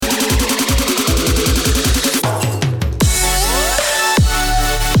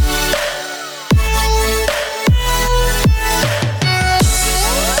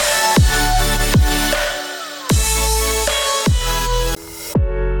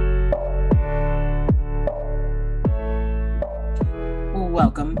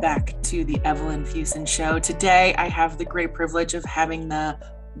back to the Evelyn Fusen Show. Today, I have the great privilege of having the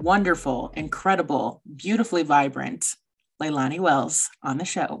wonderful, incredible, beautifully vibrant Leilani Wells on the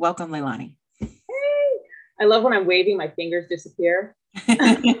show. Welcome, Leilani. Hey, I love when I'm waving, my fingers disappear.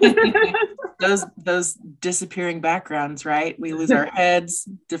 those disappearing backgrounds, right? We lose our heads,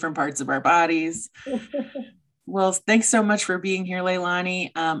 different parts of our bodies. Well, thanks so much for being here,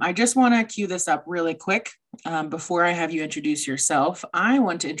 Leilani. I just want to cue this up really quick. Before I have you introduce yourself, I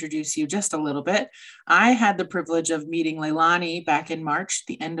want to introduce you just a little bit. I had the privilege of meeting Leilani back in March,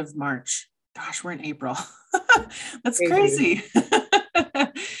 the end of March. Gosh, we're in April. That's crazy.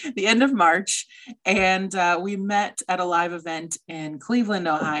 The end of March. And we met at a live event in Cleveland,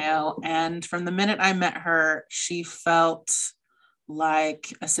 Ohio. And from the minute I met her, she felt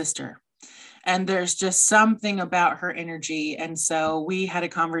like a sister. And there's just something about her energy. And so we had a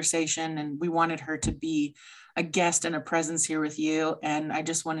conversation and we wanted her to be a guest and a presence here with you. And I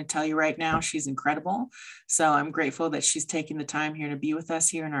just want to tell you right now, she's incredible. So I'm grateful that she's taking the time here to be with us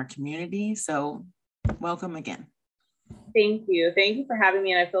here in our community. So welcome again. Thank you. Thank you for having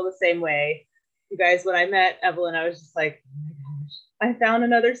me. And I feel the same way. You guys, when I met Evelyn, I was just like, oh my gosh, I found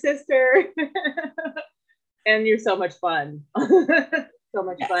another sister. And you're so much fun. So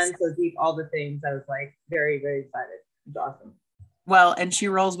much fun, so deep, all the things. I was like very, very excited. It's awesome. Well, and she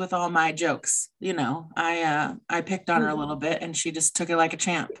rolls with all my jokes. You know, I picked on her a little bit and she just took it like a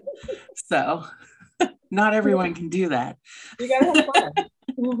champ. So not everyone can do that. You gotta have fun.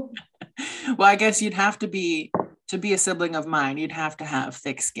 Well, I guess you'd have to be a sibling of mine, you'd have to have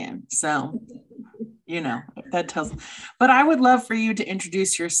thick skin. So, you know, that tells. But I would love for you to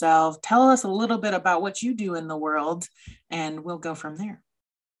introduce yourself. Tell us a little bit about what you do in the world, and we'll go from there.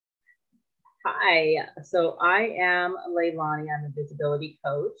 Hi, so I am Leilani. I'm a visibility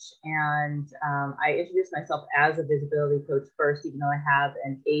coach, and I introduced myself as a visibility coach first, even though I have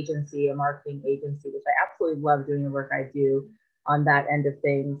an agency, a marketing agency, which I absolutely love doing the work I do on that end of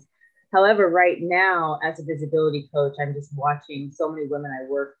things. However, right now, as a visibility coach, I'm just watching so many women I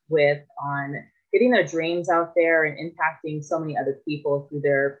work with on getting their dreams out there and impacting so many other people through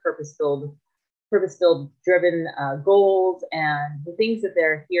their purpose-filled driven goals and the things that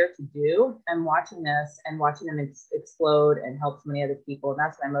they're here to do. I'm watching this and watching them explode and help so many other people. And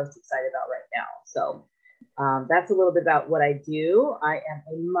that's what I'm most excited about right now. So that's a little bit about what I do. I am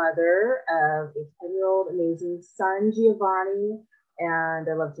a mother of a 10-year-old amazing son, Giovanni, and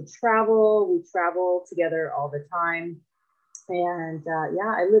I love to travel. We travel together all the time. And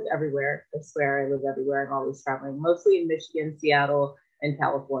yeah, I live everywhere. I swear I live everywhere. I'm always traveling, mostly in Michigan, Seattle, and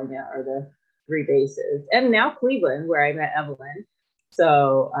California are the 3 bases. And now Cleveland, where I met Evelyn.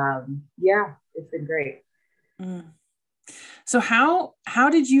 So yeah, it's been great. So how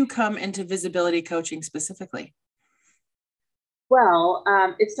did you come into visibility coaching specifically? Well,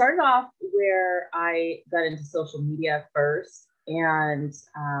 it started off where I got into social media first. And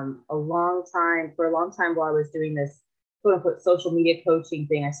for a long time while I was doing this quote unquote social media coaching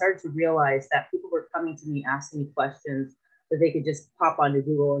thing, I started to realize that people were coming to me asking me questions that they could just pop onto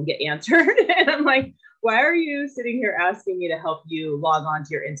Google and get answered. And I'm like, why are you sitting here asking me to help you log on to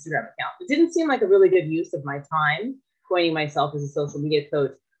your Instagram account? It didn't seem like a really good use of my time coining myself as a social media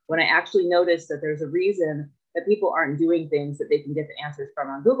coach when I actually noticed that there's a reason that people aren't doing things that they can get the answers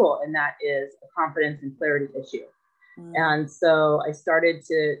from on Google. And that is a confidence and clarity issue. And so I started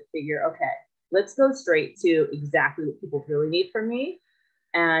to figure, okay, let's go straight to exactly what people really need from me.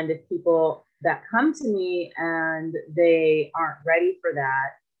 And if people that come to me and they aren't ready for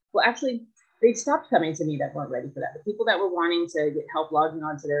that, well, actually, they stopped coming to me that weren't ready for that. The people that were wanting to get help logging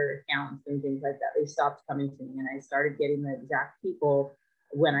onto their accounts and things like that, they stopped coming to me. And I started getting the exact people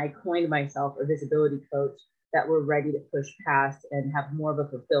when I coined myself a visibility coach that were ready to push past and have more of a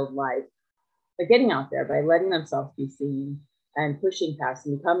fulfilled life. But getting out there by letting themselves be seen and pushing past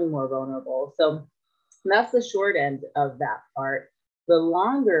and becoming more vulnerable. So that's the short end of that part. The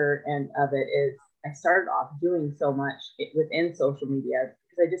longer end of it is I started off doing so much within social media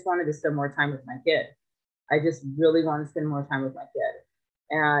because I just wanted to spend more time with my kid. I just really wanted to spend more time with my kid.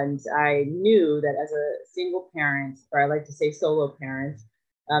 And I knew that as a single parent, or I like to say solo parent,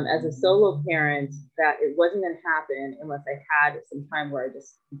 as a solo parent, that it wasn't going to happen unless I had some time where I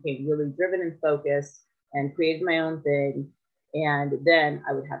just became really driven and focused and created my own thing. And then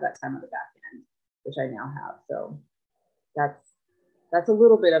I would have that time on the back end, which I now have. So that's a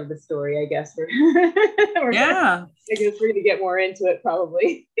little bit of the story, I guess. Yeah. I guess we're going to get more into it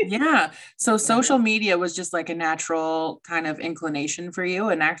probably. Yeah. So social media was just like a natural kind of inclination for you,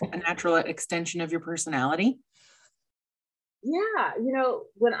 a natural extension of your personality. Yeah. You know,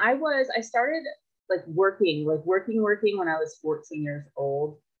 when I started like working when I was 14 years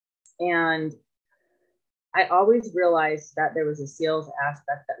old. And I always realized that there was a sales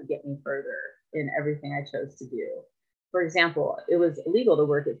aspect that would get me further in everything I chose to do. For example, it was illegal to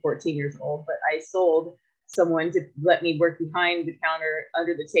work at 14 years old, but I sold someone to let me work behind the counter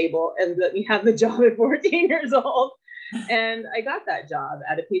under the table and let me have the job at 14 years old. And I got that job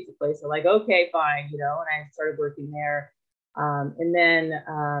at a pizza place. So like, okay, fine, and I started working there. And then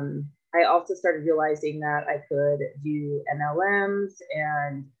I also started realizing that I could do MLMs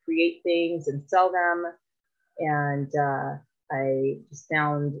and create things and sell them. And I just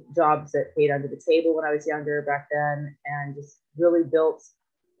found jobs that paid under the table when I was younger back then, and just really built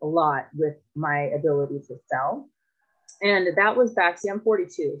a lot with my ability to sell. And that was back, see, I'm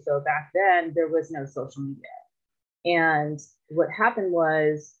 42. So back then there was no social media. And what happened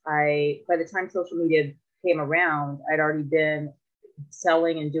was by the time social media came around, I'd already been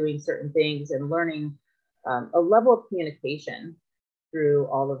selling and doing certain things and learning a level of communication through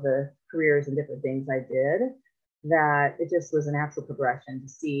all of the careers and different things I did, that it just was a natural progression to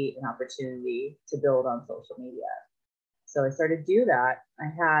see an opportunity to build on social media. So I started to do that. I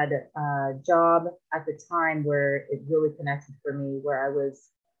had a job at the time where it really connected for me, where I was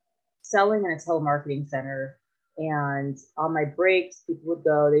selling in a telemarketing center. And on my breaks, people would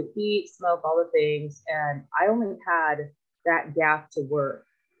go, they'd eat, smoke, all the things. And I only had that gap to work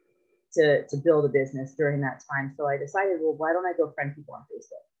to build a business during that time. So I decided, well, why don't I go friend people on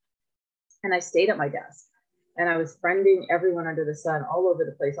Facebook? And I stayed at my desk and I was friending everyone under the sun all over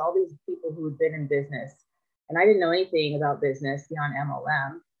the place, all these people who had been in business. And I didn't know anything about business beyond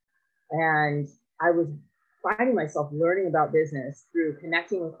MLM. And I was finding myself learning about business through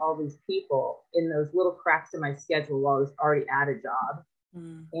connecting with all these people in those little cracks in my schedule while I was already at a job.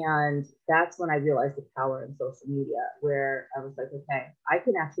 And that's when I realized the power in social media, where I was like, okay, I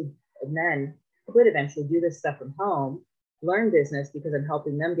can actually, and then quit eventually, do this stuff from home, learn business because I'm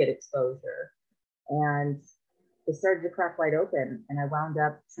helping them get exposure. And it started to crack wide open. And I wound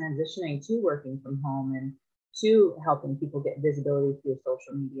up transitioning to working from home and to helping people get visibility through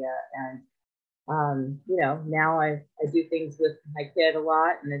social media. And now I do things with my kid a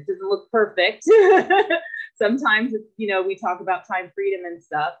lot, and it doesn't look perfect. Sometimes, we talk about time freedom and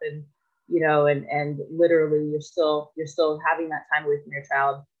stuff, and and literally you're still having that time away from your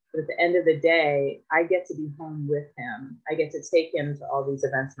child. But at the end of the day, I get to be home with him. I get to take him to all these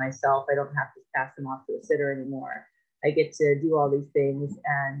events myself. I don't have to pass him off to a sitter anymore. I get to do all these things,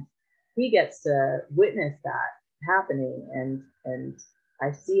 and he gets to witness that happening, and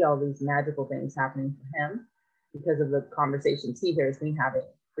I see all these magical things happening for him because of the conversations he hears me having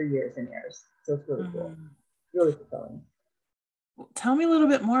for years and years. So it's really cool, really fulfilling. Tell me a little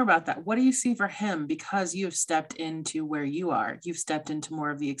bit more about that. What do you see for him? Because you've stepped into where you are, you've stepped into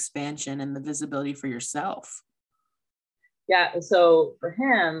more of the expansion and the visibility for yourself. Yeah. So for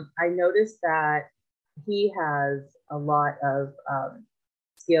him, I noticed that he has a lot of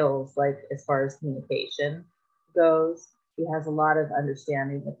skills, like as far as communication goes. He has a lot of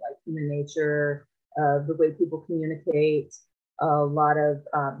understanding of like human nature, the way people communicate. A lot of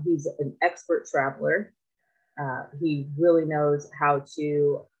he's an expert traveler. He really knows how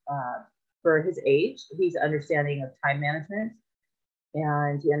to, for his age, he's understanding of time management,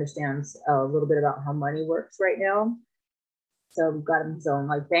 and he understands a little bit about how money works right now. So we've got him his own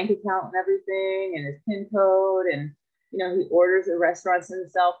like bank account and everything, and his PIN code, and he orders at restaurants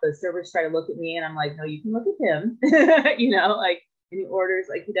himself. The servers try to look at me, and I'm like, no, you can look at him. And he orders,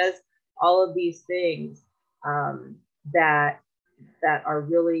 like he does all of these things that are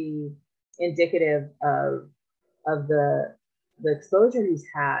really indicative of the exposure he's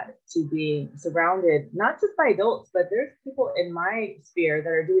had to being surrounded, not just by adults, but there's people in my sphere that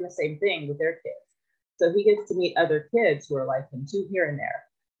are doing the same thing with their kids. So he gets to meet other kids who are like him too, here and there,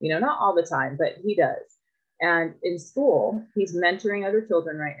 not all the time, but he does. And in school, he's mentoring other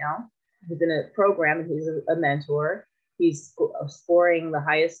children right now. He's in a program and he's a mentor. He's scoring the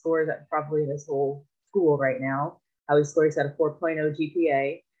highest scores at probably in his whole school right now. How he scores at a 4.0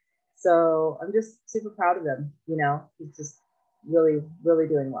 GPA. So I'm just super proud of him. He's just really, really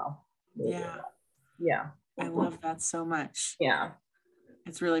doing well. Really doing well. Yeah. I love that so much. Yeah.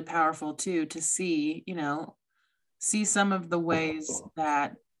 It's really powerful too, to see, see some of the ways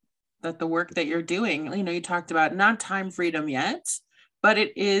that the work that you're doing, you talked about not time freedom yet, but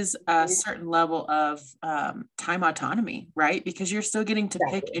it is a certain level of time autonomy, right? Because you're still getting to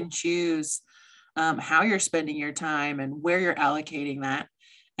pick and choose how you're spending your time and where you're allocating that.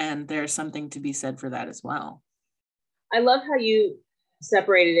 And there's something to be said for that as well. I love how you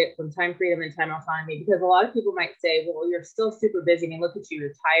separated it from time freedom and time autonomy, because a lot of people might say, well, you're still super busy. I mean, look at you,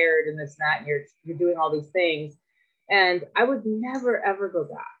 you're tired and this and that, and you're doing all these things. And I would never, ever go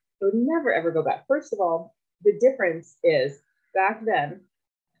back. I would never ever go back. First of all, the difference is back then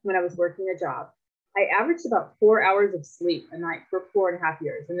when I was working a job, I averaged about 4 hours of sleep a night for 4.5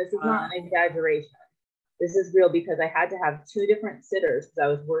 years. And this is not an exaggeration. This is real because I had to have two different sitters because I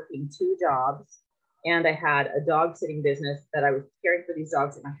was working two jobs. And I had a dog sitting business that I was caring for these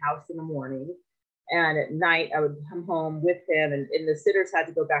dogs at my house in the morning. And at night, I would come home with him, and the sitters had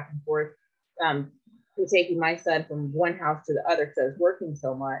to go back and forth to taking my son from one house to the other because I was working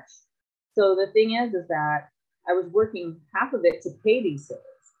so much. So the thing is that I was working half of it to pay these sitters,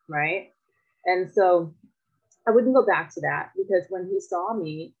 right? And so I wouldn't go back to that because when he saw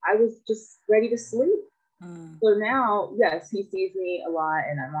me, I was just ready to sleep. So now, yes, he sees me a lot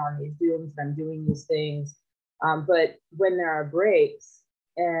and I'm on these Zooms and I'm doing these things. But when there are breaks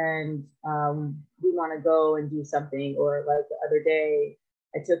and we want to go and do something, or like the other day,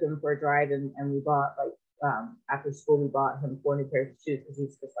 I took him for a drive and we bought after school, we bought him 4 new pairs of shoes because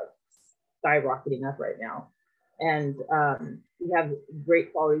he's just like skyrocketing up right now. And we have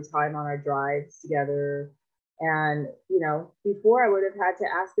great quality time on our drives together. And, before I would have had to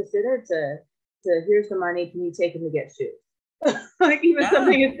ask a sitter to here's the money, can you take him to get shoes? Like even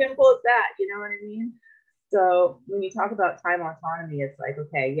something as simple as that, you know what I mean? So when you talk about time autonomy, it's like,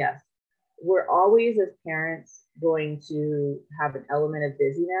 okay, yes, we're always as parents going to have an element of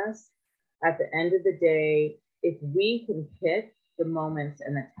busyness. At the end of the day, if we can pick the moments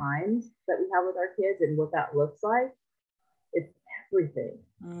and the times that we have with our kids and what that looks like, it's everything.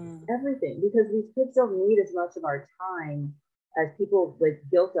 Everything, because these kids don't need as much of our time as people like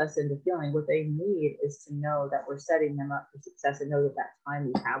guilt us into feeling. What they need is to know that we're setting them up for success and know that time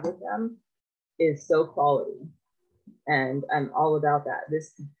we have with them is so quality. And I'm all about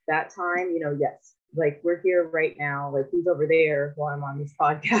that time, yes, like we're here right now, like he's over there while I'm on this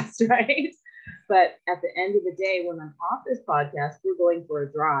podcast, right? But at the end of the day, when I'm off this podcast, we're going for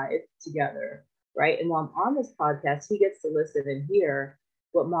a drive together, right? And while I'm on this podcast, he gets to listen and hear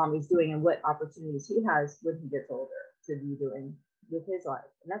what mommy's doing and what opportunities he has when he gets older to be doing with his life.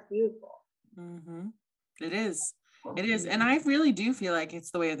 And that's beautiful. It is. And I really do feel like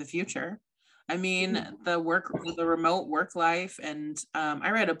it's the way of the future. I mean, the remote work life. And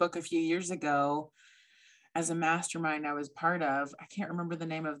I read a book a few years ago as a mastermind I was part of. I can't remember the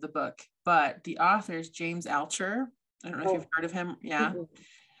name of the book, but the author is James Altucher. I don't know if you've heard of him. Yeah.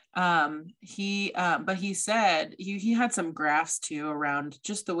 But he said he had some graphs too around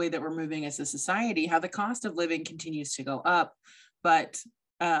just the way that we're moving as a society, how the cost of living continues to go up, but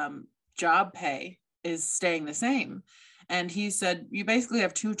job pay is staying the same. And he said, you basically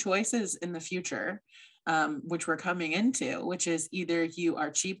have two choices in the future, which we're coming into, which is either you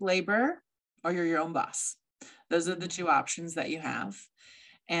are cheap labor or you're your own boss. Those are the two options that you have.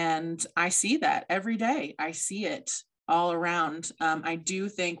 And I see that every day. I see it all around. I do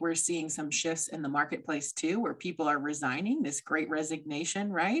think we're seeing some shifts in the marketplace too, where people are resigning, this great resignation,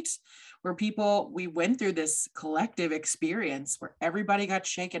 right? Where we went through this collective experience where everybody got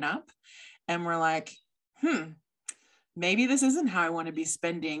shaken up and we're like, maybe this isn't how I want to be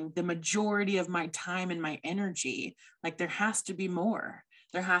spending the majority of my time and my energy. Like there has to be more.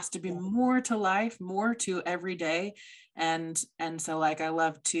 There has to be more to life, more to every day. And so like, I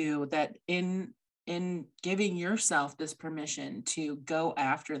love too, that in giving yourself this permission to go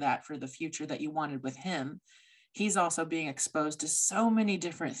after that for the future that you wanted with him, he's also being exposed to so many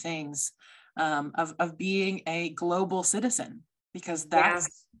different things of being a global citizen, because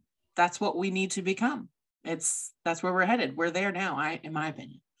that's what we need to become. That's where we're headed. We're there now, in my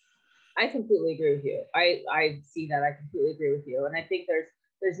opinion. I completely agree with you. I see that. I completely agree with you. And I think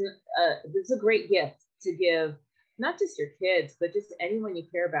there's a great gift to give, not just your kids, but just anyone you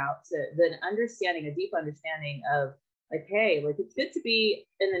care about, to a deep understanding of like, hey, like it's good to be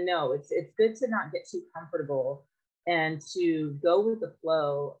in the know. It's good to not get too comfortable and to go with the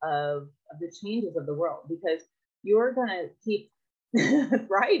flow of the changes of the world, because you're going to keep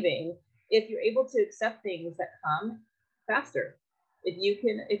thriving if you're able to accept things that come faster. If you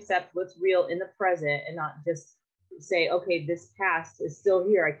can accept what's real in the present and not just say, okay, this past is still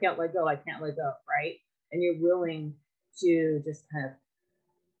here. I can't let go. Right? And you're willing to just kind of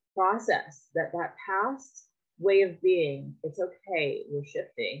process that past way of being, it's okay, we're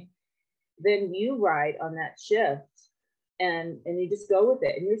shifting. Then you ride on that shift and you just go with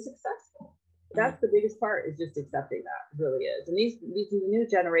it and you're successful. That's the biggest part, is just accepting that. It really is. And these new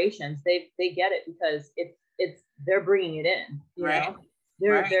generations, they get it because it's they're bringing it in, you know,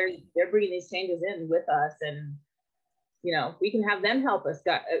 they're bringing these changes in with us, and we can have them help us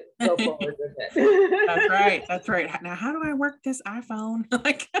go forward with it. That's right. Now, how do I work this iPhone?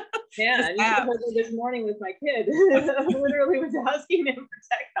 Like, Yeah, and you should have heard me this morning with my kid. I literally was asking him for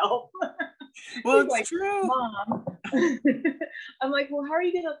tech help. Well, it's like, true. Mom. I'm like, well, how are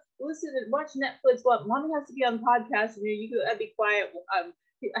you gonna listen and watch Netflix? Well, Mommy has to be on the podcast, and you could be quiet.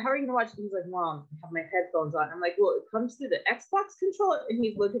 How are you gonna watch? He's like, Mom, I have my headphones on. I'm like, well, it comes through the Xbox controller, and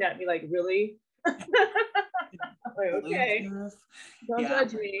he's looking at me like, really? Like, okay, don't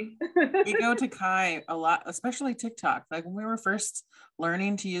judge me. We go to Kai a lot, especially TikTok. Like when we were first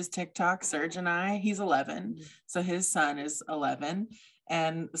learning to use TikTok, Serge and I, he's 11, so his son is 11.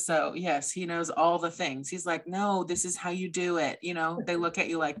 And so, yes, he knows all the things. He's like, no, this is how you do it. You know, they look at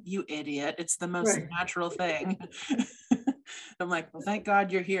you like, you idiot. It's the most natural thing. I'm like, well, thank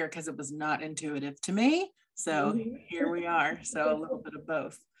God you're here, because it was not intuitive to me. So here we are. So a little bit of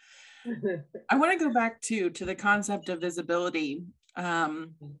both. I want to go back to the concept of visibility.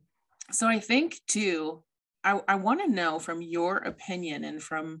 So I think too, I want to know from your opinion and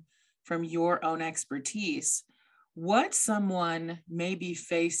from your own expertise, what someone may be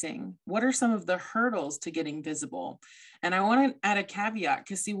facing. What are some of the hurdles to getting visible? And I want to add a caveat,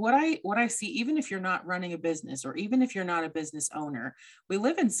 because see, what I see, even if you're not running a business, or even if you're not a business owner, we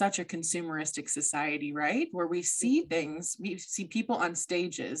live in such a consumeristic society, right? Where we see things, we see people on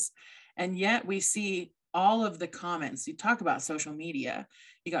stages, and yet we see all of the comments. You talk about social media,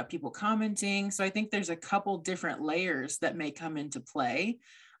 you got people commenting. So I think there's a couple different layers that may come into play.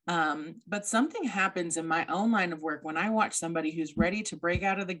 But something happens in my own line of work when I watch somebody who's ready to break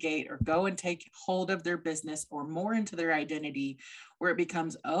out of the gate or go and take hold of their business or more into their identity, where it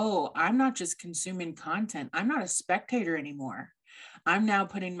becomes, oh, I'm not just consuming content. I'm not a spectator anymore. I'm now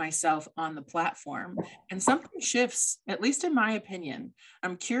putting myself on the platform, and something shifts, at least in my opinion.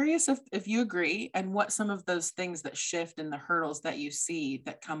 I'm curious if you agree, and what some of those things that shift and the hurdles that you see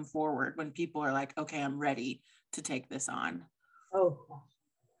that come forward when people are like, okay, I'm ready to take this on. Oh,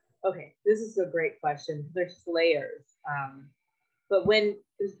 okay. This is a great question. There's layers. But when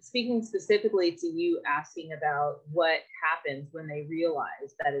speaking specifically to you asking about what happens when they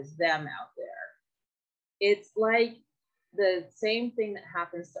realize that it's them out there, it's like the same thing that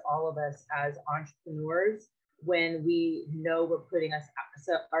happens to all of us as entrepreneurs when we know we're putting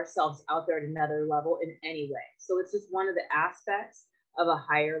ourselves out there at another level in any way. So it's just one of the aspects of a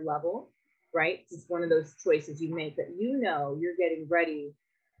higher level, right? It's one of those choices you make that you know you're getting ready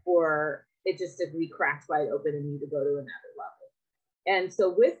for it just to be cracked wide open and you to go to another level. And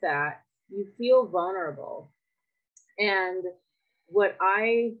so with that, you feel vulnerable. And what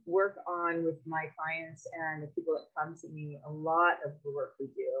I work on with my clients and the people that come to me, a lot of the work we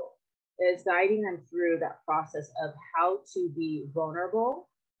do is guiding them through that process of how to be vulnerable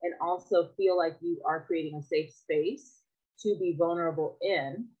and also feel like you are creating a safe space to be vulnerable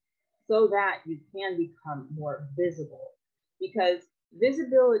in, so that you can become more visible. Because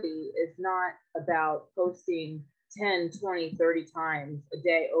visibility is not about posting 10, 20, 30 times a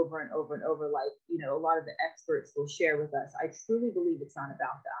day over and over and over, like, you know, a lot of the experts will share with us. I truly believe it's not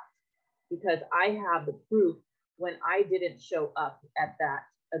about that, because I have the proof when I didn't show up at that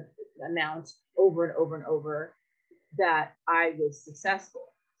amount over and over and over, that I was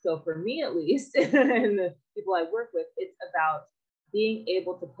successful. So for me, at least, and the people I work with, it's about being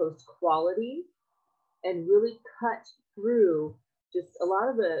able to post quality and really cut through just a lot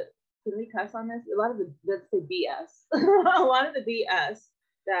of the, can we cuss on this? A lot of the, let's say BS, a lot of the BS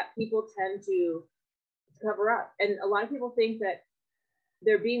that people tend to cover up. And a lot of people think that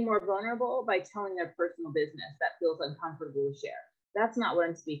they're being more vulnerable by telling their personal business that feels uncomfortable to share. That's not what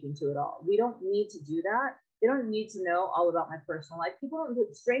I'm speaking to at all. We don't need to do that. They don't need to know all about my personal life.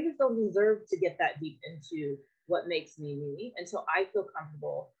 Strangers don't deserve to get that deep into what makes me me until I feel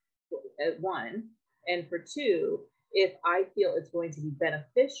comfortable, at one. And for two, if I feel it's going to be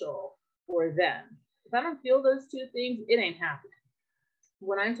beneficial for them. If I don't feel those two things, it ain't happening.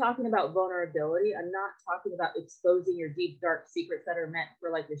 When I'm talking about vulnerability, I'm not talking about exposing your deep, dark secrets that are meant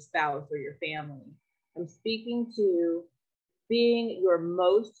for like your spouse or your family. I'm speaking to being your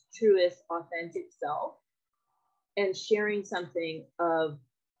most truest, authentic self and sharing something of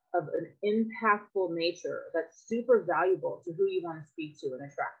an impactful nature that's super valuable to who you want to speak to and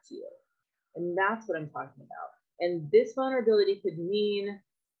attract to you. And that's what I'm talking about. And this vulnerability could mean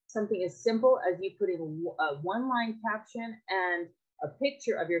something as simple as you putting a one-line caption and a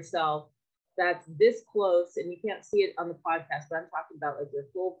picture of yourself that's this close, and you can't see it on the podcast, but I'm talking about like your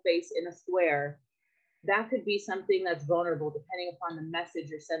full face in a square. That could be something that's vulnerable depending upon the message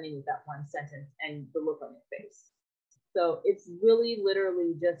you're sending with that one sentence and the look on your face. So it's really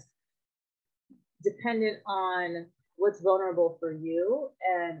literally just dependent on what's vulnerable for you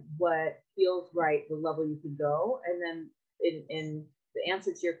and what feels right, the level you can go. And then in the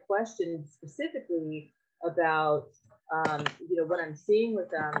answer to your question specifically about, what I'm seeing with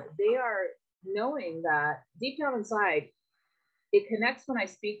them, they are knowing that deep down inside, it connects when I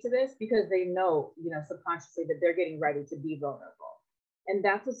speak to this because they know, subconsciously that they're getting ready to be vulnerable. And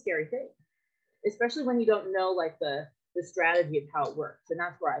that's a scary thing, especially when you don't know like the strategy of how it works. And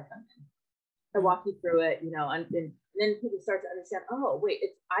that's where I come in. I walk you through it, and then people start to understand, oh, wait,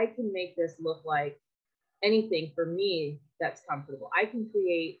 I can make this look like anything for me that's comfortable. I can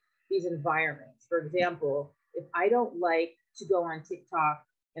create these environments. For example, if I don't like to go on TikTok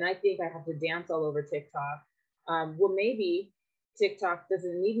and I think I have to dance all over TikTok, well, maybe TikTok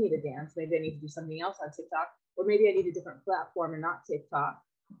doesn't need me to dance. Maybe I need to do something else on TikTok, or maybe I need a different platform and not TikTok.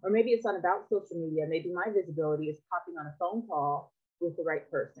 Or maybe it's not about social media. Maybe my visibility is popping on a phone call with the right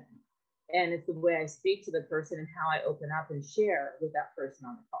person. And it's the way I speak to the person and how I open up and share with that person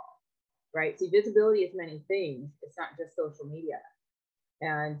on the call, right? See, visibility is many things. It's not just social media.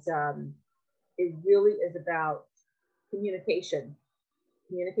 And it really is about communication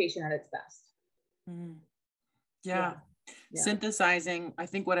at its best. Mm. Yeah. Synthesizing, I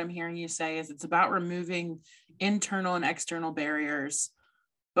think what I'm hearing you say is it's about removing internal and external barriers,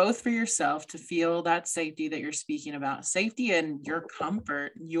 both for yourself to feel that safety that you're speaking about, safety and your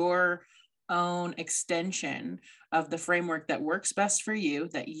comfort, your own extension of the framework that works best for you,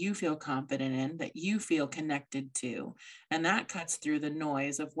 that you feel confident in, that you feel connected to. And that cuts through the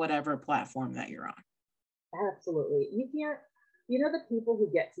noise of whatever platform that you're on. Absolutely. You can't, the people who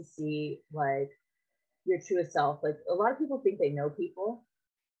get to see like your truest self, like a lot of people think they know people,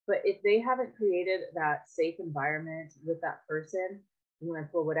 but if they haven't created that safe environment with that person,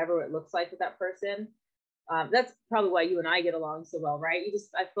 for whatever it looks like with that person, that's probably why you and I get along so well, right?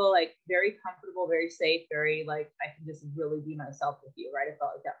 I feel like very comfortable, very safe, very like, I can just really be myself with you, right? I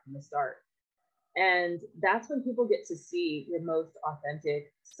felt like that from the start. And that's when people get to see your most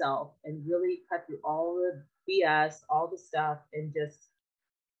authentic self and really cut through all the BS, all the stuff, and just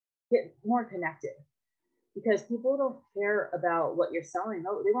get more connected. Because people don't care about what you're selling.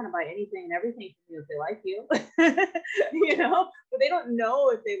 Oh, they want to buy anything and everything from you if they like you, but they don't know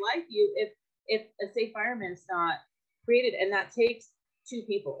if they like you if a safe environment's not created. And that takes two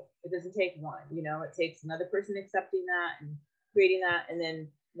people. It doesn't take one, it takes another person accepting that and creating that. And then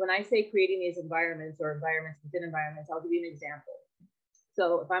when I say creating these environments or environments within environments, I'll give you an example.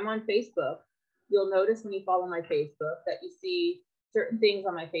 So if I'm on Facebook, you'll notice when you follow my Facebook that you see certain things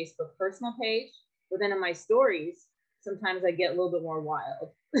on my Facebook personal page. But then in my stories, sometimes I get a little bit more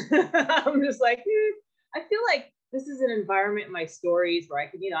wild. I'm just like, I feel like this is an environment in my stories where I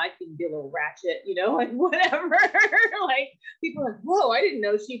can be a little ratchet, like whatever. Like people are like, whoa, I didn't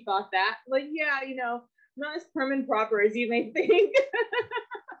know she thought that. Like, yeah, not as prim and proper as you may think.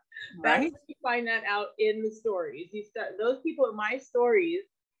 Right. That's you find that out in the stories. Those people in my stories,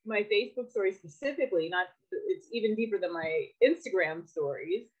 my Facebook stories specifically, it's even deeper than my Instagram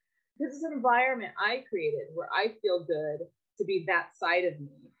stories. This is an environment I created where I feel good to be that side of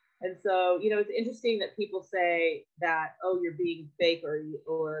me. And so, it's interesting that people say that, oh, you're being fake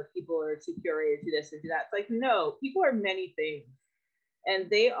or people are too curated to this or to that. It's like, no, people are many things. And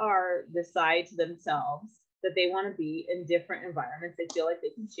they are the side to themselves that they want to be in different environments. They feel like they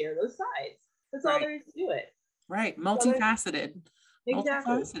can share those sides. That's all there is to it. Right. Multifaceted.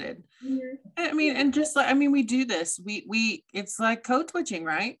 Exactly. Multifaceted. Mm-hmm. I mean, and just like, we do this, we it's like code switching,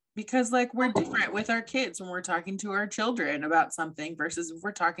 right? Because like we're different with our kids when we're talking to our children about something versus if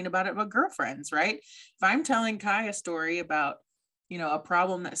we're talking about it with girlfriends, right? If I'm telling Kai a story about, a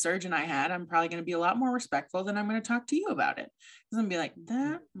problem that Serge and I had, I'm probably going to be a lot more respectful than I'm going to talk to you about it. Because I'm going to be like,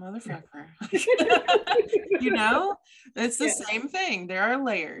 that motherfucker. It's the same thing. There are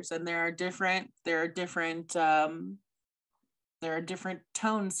layers and there are different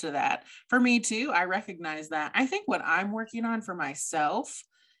tones to that. For me too, I recognize that. I think what I'm working on for myself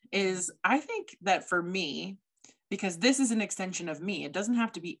is, I think that for me, because this is an extension of me, it doesn't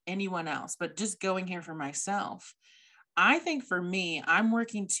have to be anyone else, but just going here for myself. I think for me, I'm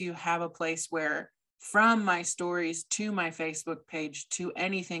working to have a place where from my stories to my Facebook page to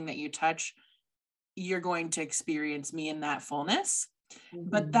anything that you touch, you're going to experience me in that fullness. Mm-hmm.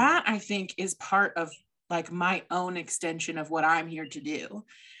 But that I think is part of like my own extension of what I'm here to do.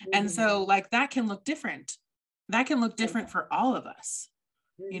 Mm-hmm. And so like that can look different. That can look different for all of us,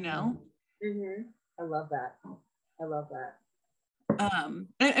 Mm-hmm. I love that.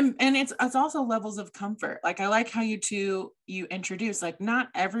 And it's also levels of comfort. Like I like how you introduce, like not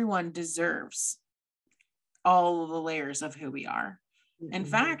everyone deserves all of the layers of who we are. In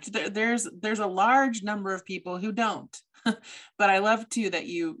fact, there's a large number of people who don't. But I love too that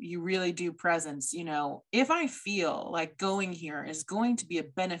you really do presence. You know, if I feel like going here is going to be a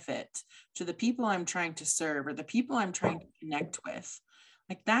benefit to the people I'm trying to serve or the people I'm trying to connect with,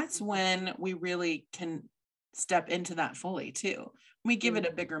 like that's when we really can step into that fully too. We give it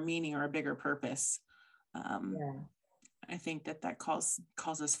a bigger meaning or a bigger purpose. Yeah. I think that calls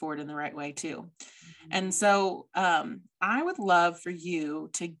us forward in the right way too. And so I would love for you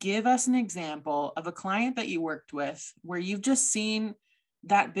to give us an example of a client that you worked with where you've just seen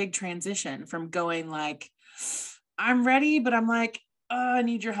that big transition from going like, I'm ready, but I'm like, oh, I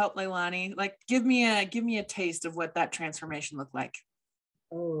need your help, Leilani. Like, give me a taste of what that transformation looked like.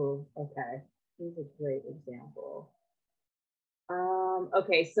 Oh, okay. Here's a great example.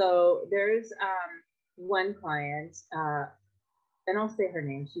 Okay, so there's one client, and I'll say her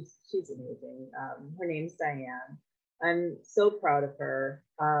name. She's amazing. Her name's Diane. I'm so proud of her.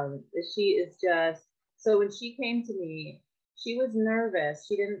 She is just so when she came to me, she was nervous.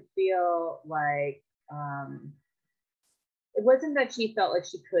 She didn't feel like it wasn't that she felt like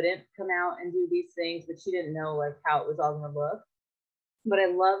she couldn't come out and do these things, but she didn't know like how it was all going to look. But I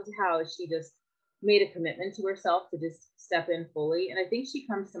loved how she just made a commitment to herself to just step in fully. And I think she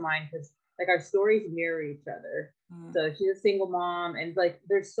comes to mind because like our stories mirror each other. So she's a single mom, and like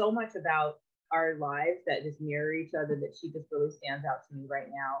there's so much about our lives that just mirror each other that she just really stands out to me right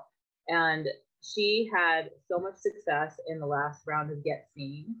now. And she had so much success in the last round of Get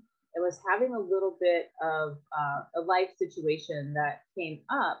Seen. It was having a little bit of a life situation that came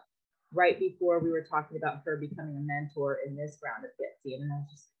up right before we were talking about her becoming a mentor in this round of Get Seen. And I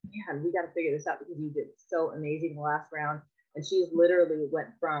was just, man, we got to figure this out because you did so amazing the last round. And she's literally went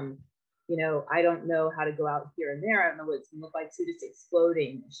from, you know, I don't know how to go out here and there. I don't know what it's gonna look like, to just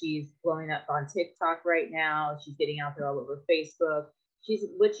exploding. She's blowing up on TikTok right now. She's getting out there all over Facebook.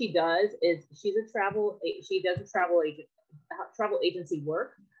 What she does is she does a travel agency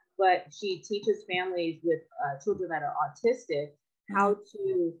work, but she teaches families with children that are autistic how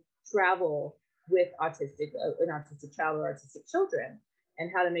to travel with an autistic child or autistic children,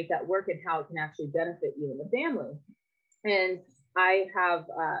 and how to make that work and how it can actually benefit you and the family. And I have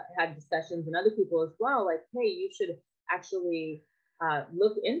had discussions and other people as well, like, hey, you should actually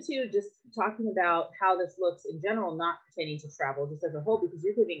look into just talking about how this looks in general, not pertaining to travel, just as a whole, because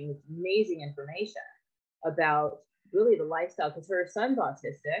you're giving this amazing information about really the lifestyle, because her son's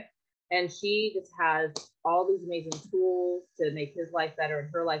autistic and she just has all these amazing tools to make his life better and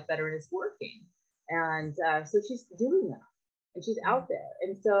her life better, and it's working. And so she's doing that and she's out there.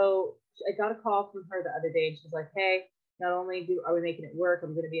 And so I got a call from her the other day and she's like, hey, not only are we making it work,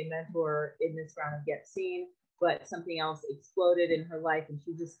 I'm going to be a mentor in this round of Get Seen, but something else exploded in her life and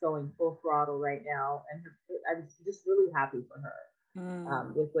she's just going full throttle right now. And I'm just really happy for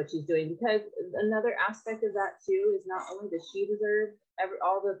her with what she's doing, because another aspect of that too is not only does she deserve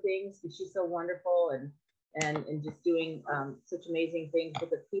all the things, but she's so wonderful and just doing such amazing things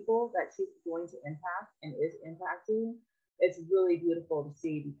with the people that she's going to impact and is impacting. It's really beautiful to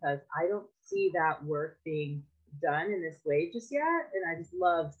see, because I don't see that work being done in this way just yet. And I just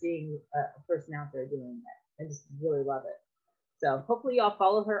love seeing a person out there doing it. I just really love it. So hopefully y'all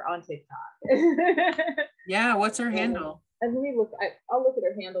follow her on TikTok. Yeah. What's her handle? And let me look, I'll look at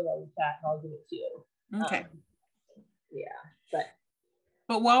her handle while we chat and I'll give it to you. Okay. Yeah.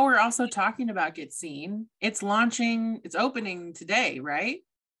 But while we're also talking about Get Seen, it's opening today, right?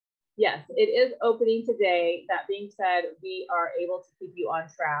 Yes, it is opening today. That being said, we are able to keep you on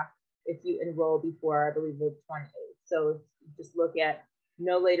track if you enroll before, I believe, the 28th. So just look at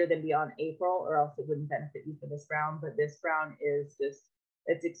no later than beyond April, or else it wouldn't benefit you for this round. But this round is just,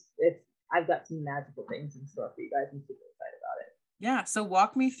 I've got some magical things in store for you guys. I'm super excited about it. Yeah. So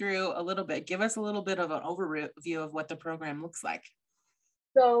walk me through a little bit. Give us a little bit of an overview of what the program looks like.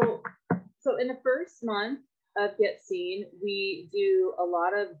 So in the first month of Get Seen, we do a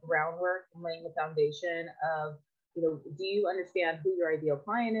lot of groundwork and laying the foundation of, do you understand who your ideal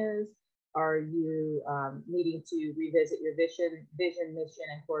client is? Are you needing to revisit your vision, mission,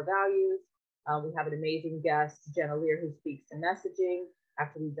 and core values? We have an amazing guest, Jenna Lear, who speaks to messaging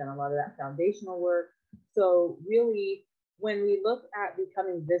after we've done a lot of that foundational work. So really, when we look at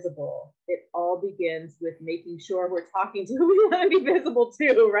becoming visible, it all begins with making sure we're talking to who we want to be visible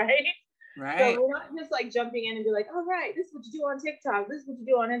to, right? Right. So we're not just like jumping in and be like, all right, this is what you do on TikTok. This is what you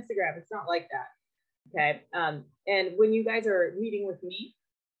do on Instagram. It's not like that. Okay. And when you guys are meeting with me,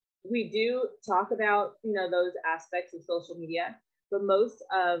 we do talk about, those aspects of social media, but most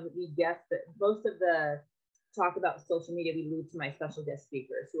of the talk about social media, we leave to my special guest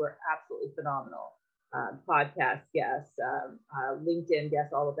speakers who are absolutely phenomenal. podcast guests, LinkedIn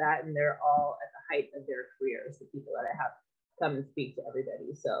guests, all of that. And they're all at the height of their careers, the people that I have come and speak to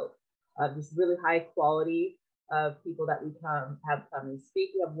everybody. So just really high quality of people that we have come and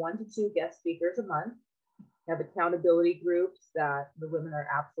speak. We have 1 to 2 guest speakers a month. We have accountability groups that the women are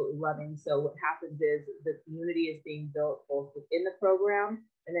absolutely loving. So what happens is the community is being built both within the program,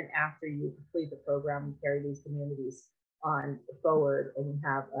 and then after you complete the program, you carry these communities on forward, and you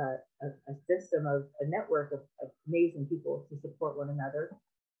have a system of a network of amazing people to support one another.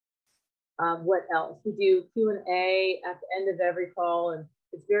 What else? We do Q&A at the end of every call, and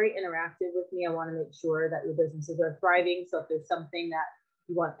it's very interactive with me. I want to make sure that your businesses are thriving. So if there's something that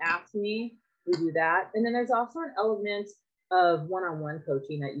you want to ask me, we do that. And then there's also an element of one-on-one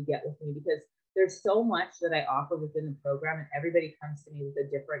coaching that you get with me, because there's so much that I offer within the program, and everybody comes to me with a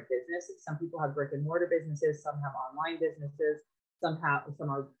different business. Some people have brick and mortar businesses, some have online businesses, some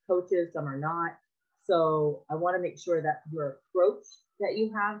are coaches, some are not. So I want to make sure that your approach that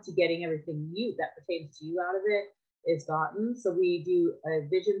you have to getting everything that pertains to you out of it is gotten. So we do a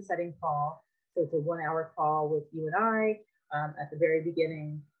vision setting call. So it's a 1-hour call with you and I at the very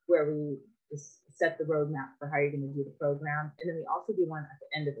beginning, where we just set the roadmap for how you're going to do the program. And then we also do one at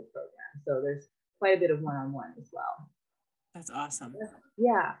the end of the program. So there's quite a bit of one-on-one as well. That's awesome.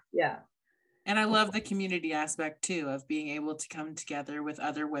 Yeah. And I love the community aspect too, of being able to come together with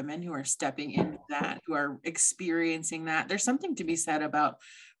other women who are stepping into that, who are experiencing that. There's something to be said about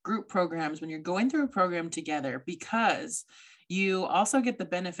group programs when you're going through a program together, because you also get the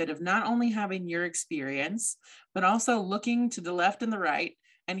benefit of not only having your experience, but also looking to the left and the right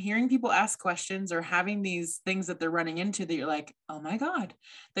and hearing people ask questions or having these things that they're running into that you're like, oh my God,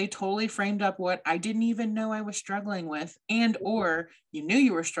 they totally framed up what I didn't even know I was struggling with, and or you knew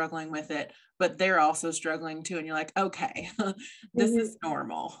you were struggling with it, but they're also struggling too. And you're like, okay, this is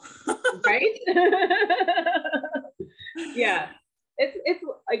normal. Right? Yeah. It's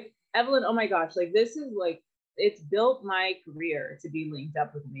like, Evelyn, oh my gosh, like this is like, it's built my career to be linked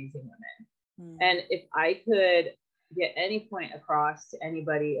up with amazing women. And if I could get any point across to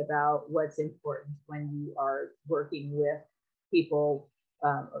anybody about what's important when you are working with people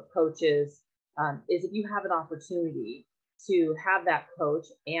or coaches, is if you have an opportunity to have that coach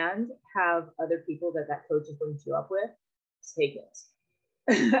and have other people that coach is linked you up with, take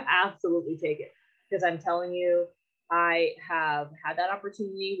it. Absolutely take it. Because I'm telling you, I have had that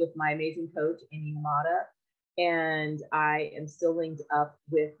opportunity with my amazing coach, Amy Yamada, and I am still linked up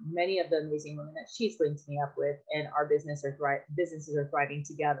with many of the amazing women that she's linked me up with, and our businesses are thriving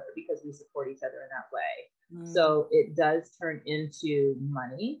together because we support each other in that way. So it does turn into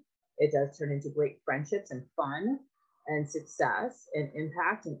money. It does turn into great friendships and fun and success and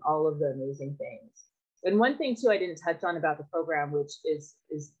impact and all of the amazing things. And one thing too I didn't touch on about the program, which is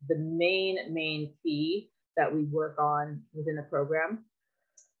the main key that we work on within the program,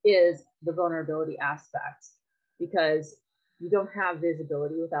 is the vulnerability aspect, because you don't have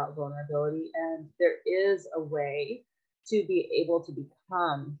visibility without vulnerability. And there is a way to be able to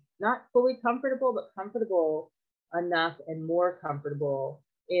become not fully comfortable, but comfortable enough and more comfortable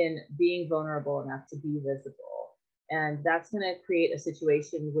in being vulnerable enough to be visible. And that's going to create a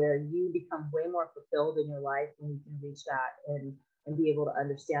situation where you become way more fulfilled in your life when you can reach that and be able to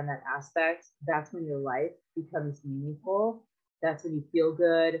understand that aspect. That's when your life becomes meaningful. That's when you feel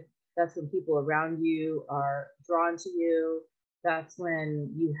good. That's when people around you are drawn to you. That's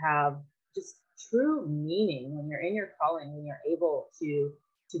when you have just true meaning, when you're in your calling, when you're able to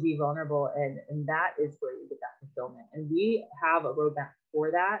be vulnerable. And that is where you get that fulfillment. And we have a roadmap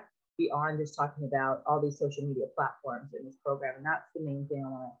for that beyond just talking about all these social media platforms in this program. And that's the main thing I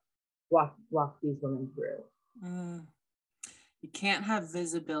want to walk these women through. You can't have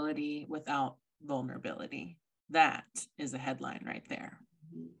visibility without vulnerability. That is a headline right there.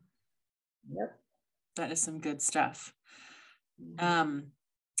 Yep. That is some good stuff. And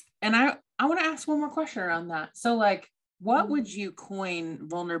I want to ask one more question around that. So like, what would you coin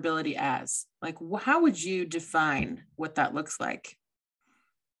vulnerability as? Like, how would you define what that looks like?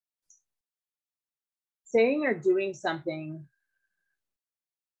 Saying or doing something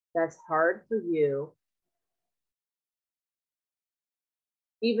that's hard for you,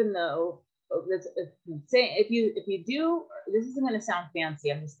 even though if you do, this isn't going to sound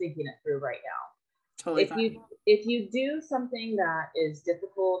fancy. I'm just thinking it through right now. Totally. If you do something that is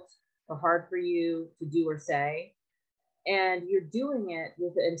difficult or hard for you to do or say, and you're doing it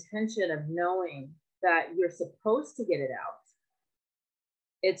with the intention of knowing that you're supposed to get it out,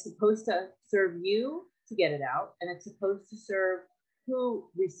 it's supposed to serve you to get it out, and it's supposed to serve who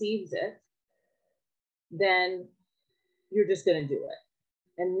receives it, then you're just going to do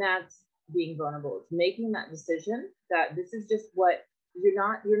it. And being vulnerable. It's making that decision that this is just what you're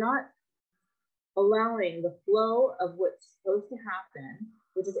not allowing the flow of what's supposed to happen,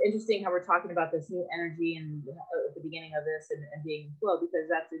 which is interesting how we're talking about this new energy and at the beginning of this and being flow, because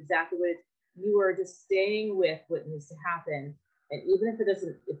that's exactly what you are just staying with what needs to happen. And even if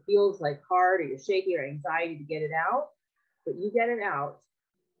it feels like hard or you're shaky or anxiety to get it out, but you get it out,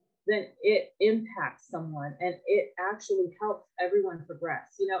 then it impacts someone and it actually helps everyone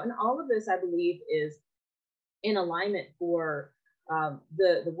progress. And all of this, I believe, is in alignment for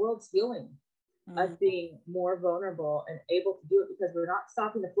the world's healing, us being more vulnerable and able to do it, because we're not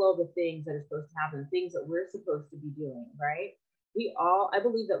stopping the flow of the things that are supposed to happen, things that we're supposed to be doing, right? I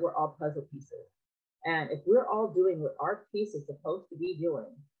believe that we're all puzzle pieces. And if we're all doing what our piece is supposed to be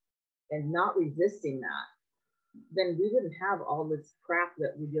doing and not resisting that, then we wouldn't have all this crap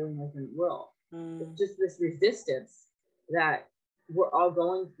that we're dealing with in the world. It's just this resistance that we're all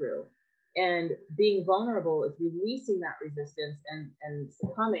going through. And being vulnerable is releasing that resistance and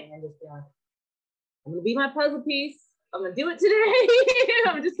succumbing and just being like, I'm going to be my puzzle piece. I'm going to do it today.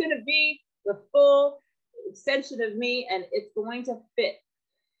 I'm just going to be the full extension of me, and it's going to fit.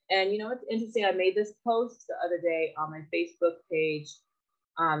 And it's interesting. I made this post the other day on my Facebook page.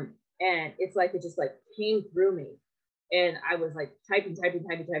 And it's like, it just like came through me. And I was like typing. It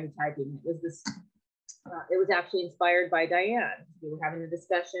was actually inspired by Diane. We were having a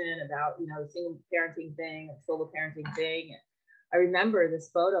discussion about, the single parenting thing, solo parenting thing. And I remember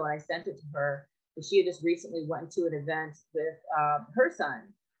this photo and I sent it to her. She had just recently went to an event with her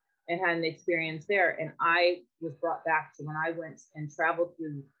son and had an experience there. And I was brought back to when I went and traveled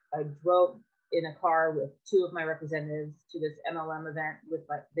through, I drove in a car with two of my representatives to this MLM event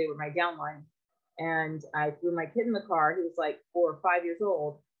they were my downline. And I threw my kid in the car. He was like 4 or 5 years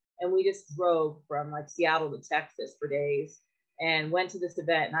old. And we just drove from like Seattle to Texas for days and went to this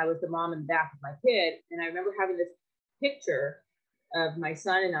event. And I was the mom in the back of my kid. And I remember having this picture of my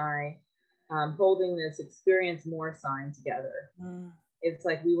son and I holding this Experience More sign together. It's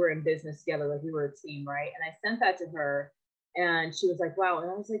like we were in business together, like we were a team, right? And I sent that to her and she was like, wow. And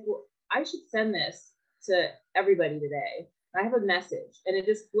I was like, well, I should send this to everybody today. I have a message, and it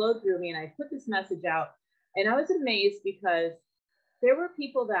just flowed through me. And I put this message out, and I was amazed because there were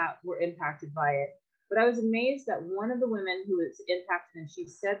people that were impacted by it, but I was amazed that one of the women who was impacted, and she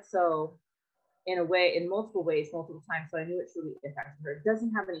said so in multiple ways, multiple times. So I knew it truly impacted her,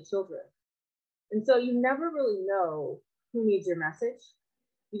 doesn't have any children. And so you never really know who needs your message.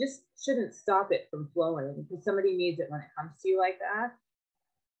 You just shouldn't stop it from flowing because somebody needs it when it comes to you like that.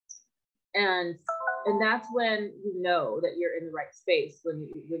 And that's when you know that you're in the right space, when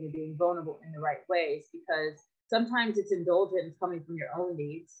you're being vulnerable in the right ways, because sometimes it's indulgent, it's coming from your own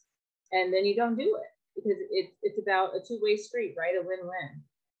needs, and then you don't do it because it's about a two-way street, right? A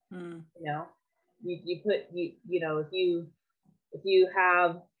win-win. If you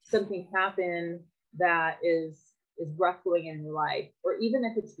have something happen that is rough going in your life, or even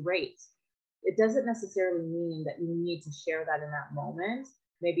if it's great, it doesn't necessarily mean that you need to share that in that moment.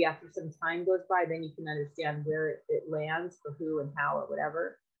 Maybe after some time goes by, then you can understand where it lands for who and how or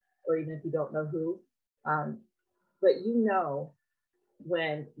whatever, or even if you don't know who. But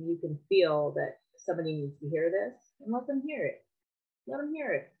when you can feel that somebody needs to hear this, and let them hear it. Let them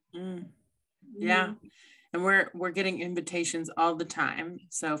hear it. Yeah. And we're getting invitations all the time.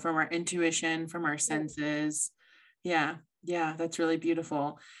 So from our intuition, from our senses. Yeah. That's really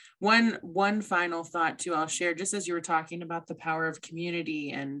beautiful. One final thought too, I'll share, just as you were talking about the power of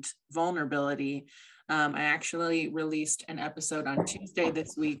community and vulnerability. I actually released an episode on Tuesday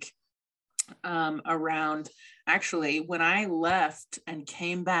this week around actually when I left and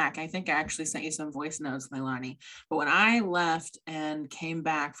came back. I think I actually sent you some voice notes, Leilani, but when I left and came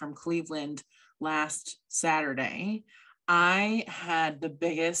back from Cleveland last Saturday, I had the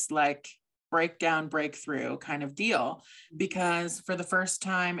biggest breakthrough kind of deal, because for the first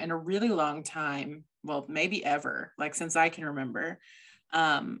time in a really long time, well, maybe ever, like since I can remember,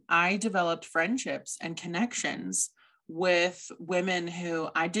 I developed friendships and connections with women who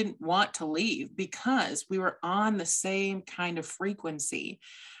I didn't want to leave because we were on the same kind of frequency.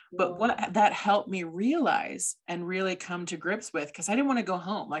 But what that helped me realize and really come to grips with, because I didn't want to go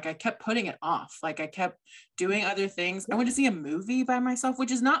home. Like I kept putting it off. Like I kept doing other things. I went to see a movie by myself,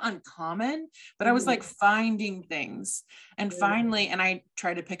 which is not uncommon, but I was like finding things. And finally, and I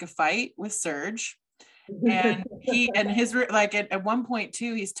tried to pick a fight with Serge. And like at one point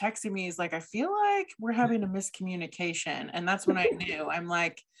too, he's texting me, he's like, I feel like we're having a miscommunication. And that's when I knew. I'm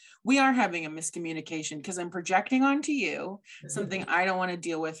like, we are having a miscommunication because I'm projecting onto you something I don't want to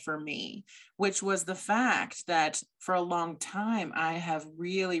deal with for me, which was the fact that for a long time I have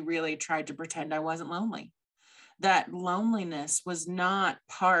really, really tried to pretend I wasn't lonely. That loneliness was not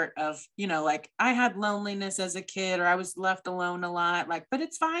part of, like I had loneliness as a kid, or I was left alone a lot, like, but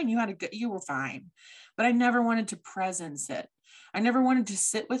it's fine. You were fine. But I never wanted to presence it. I never wanted to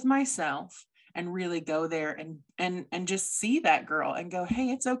sit with myself and really go there and just see that girl and go,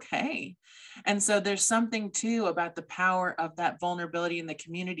 hey, it's okay. And so there's something too about the power of that vulnerability in the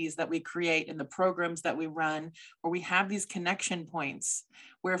communities that we create, in the programs that we run, where we have these connection points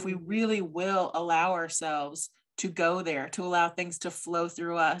where if we really will allow ourselves to go there, to allow things to flow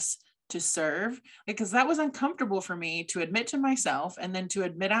through us, to serve, because that was uncomfortable for me to admit to myself and then to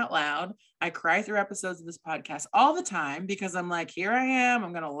admit out loud. I cry through episodes of this podcast all the time because I'm like, here I am,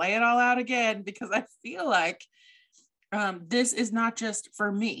 I'm going to lay it all out again, because I feel like this is not just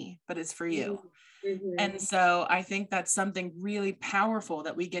for me, but it's for you. Mm-hmm. And so I think that's something really powerful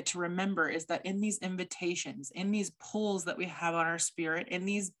that we get to remember, is that in these invitations, in these pulls that we have on our spirit, in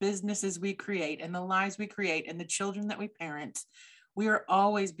these businesses we create, and the lives we create, and the children that we parent, we are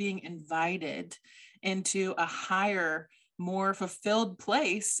always being invited into a higher, more fulfilled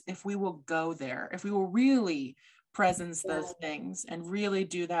place if we will go there, if we will really presence those things and really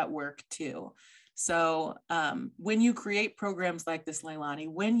do that work too. So when you create programs like this, Leilani,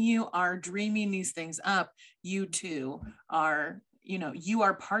 when you are dreaming these things up, you too are, you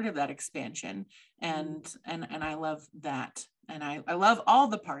are part of that expansion. And I love that. And I love all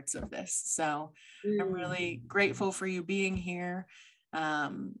the parts of this. So I'm really grateful for you being here,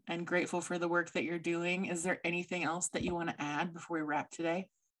 and grateful for the work that you're doing. Is there anything else that you want to add before we wrap today?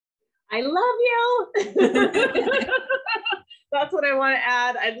 I love you. That's what I want to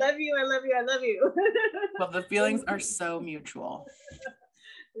add. I love you. I love you. I love you. Well, the feelings are so mutual.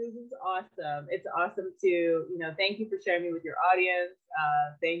 This is awesome. It's awesome to, thank you for sharing me with your audience.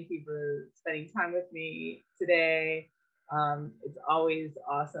 Thank you for spending time with me today. It's always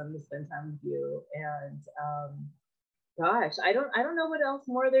awesome to spend time with you. And gosh, I don't know what else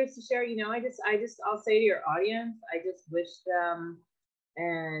more there's to share. I'll say to your audience, I just wish them.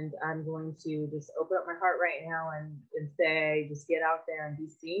 And I'm going to just open up my heart right now and say, just get out there and be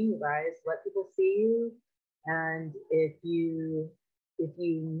seen, you guys. Let people see you. And if you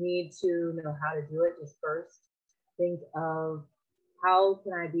need to know how to do it, just first think of, how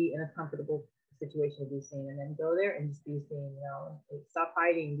can I be in a comfortable situation to be seen, and then go there and just be seen. Stop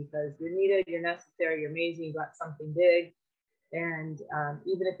hiding, because you're needed, you're necessary, you're amazing, you got something big. And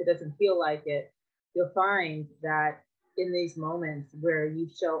even if it doesn't feel like it, you'll find that in these moments where you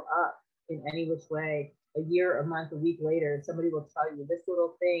show up in any which way, a year, a month, a week later, somebody will tell you this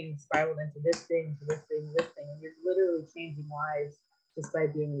little thing spiraled into this thing, to this thing, this thing, and you're literally changing lives just by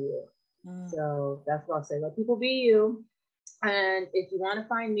being you. So that's what I'll say. Let people be you. And if you want to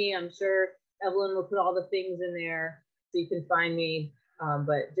find me, I'm sure Evelyn will put all the things in there so you can find me.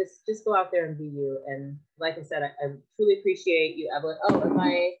 But just go out there and be you. And like I said, I truly appreciate you, Evelyn. Oh, and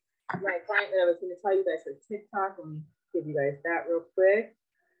my client that I was going to tell you guys for TikTok, let me give you guys that real quick.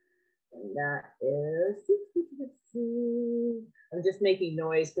 And that is, I'm just making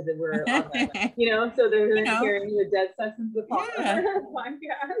noise because we're on the, so they're hearing the dead sessions of podcast.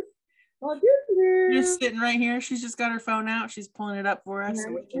 Well, just sitting right here. She's just got her phone out. She's pulling it up for us,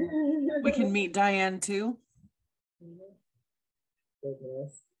 so we can meet Diane too.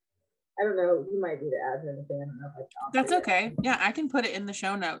 Goodness. I don't know. You might be the admin thing. I don't know if I That's okay. Yeah, I can put it in the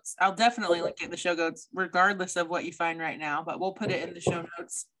show notes. I'll definitely link it in the show notes, regardless of what you find right now, but we'll put it in the show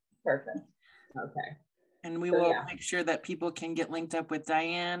notes. Perfect. Okay. And we will make sure that people can get linked up with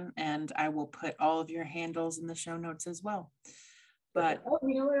Diane, and I will put all of your handles in the show notes as well. But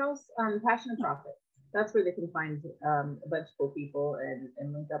you know what else? Passion and Profit. That's where they can find a bunch of cool people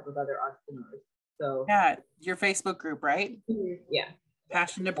and link up with other entrepreneurs. So yeah, your Facebook group, right? Yeah.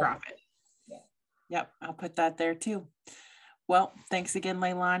 Passion to Profit. Yeah. Yep. I'll put that there too. Well, thanks again,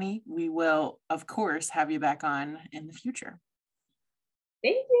 Leilani. We will, of course, have you back on in the future.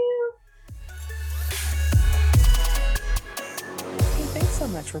 Thank you. Thanks so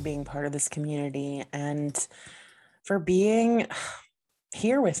much for being part of this community and for being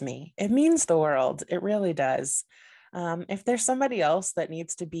here with me. It means the world. It really does. If there's somebody else that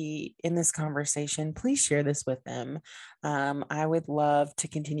needs to be in this conversation, please share this with them. I would love to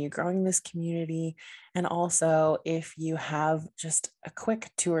continue growing this community. And also, if you have just a quick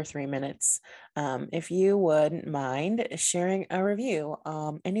 2 or 3 minutes If you wouldn't mind sharing a review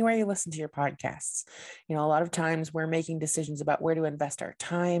anywhere you listen to your podcasts. A lot of times we're making decisions about where to invest our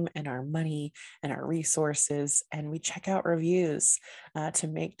time and our money and our resources, and we check out reviews to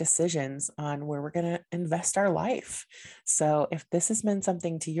make decisions on where we're going to invest our life. So if this has been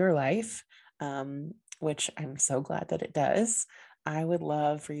something to your life, which I'm so glad that it does, I would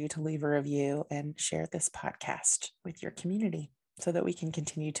love for you to leave a review and share this podcast with your community so that we can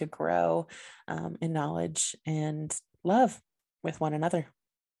continue to grow in knowledge and love with one another.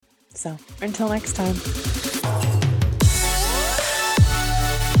 So until next time.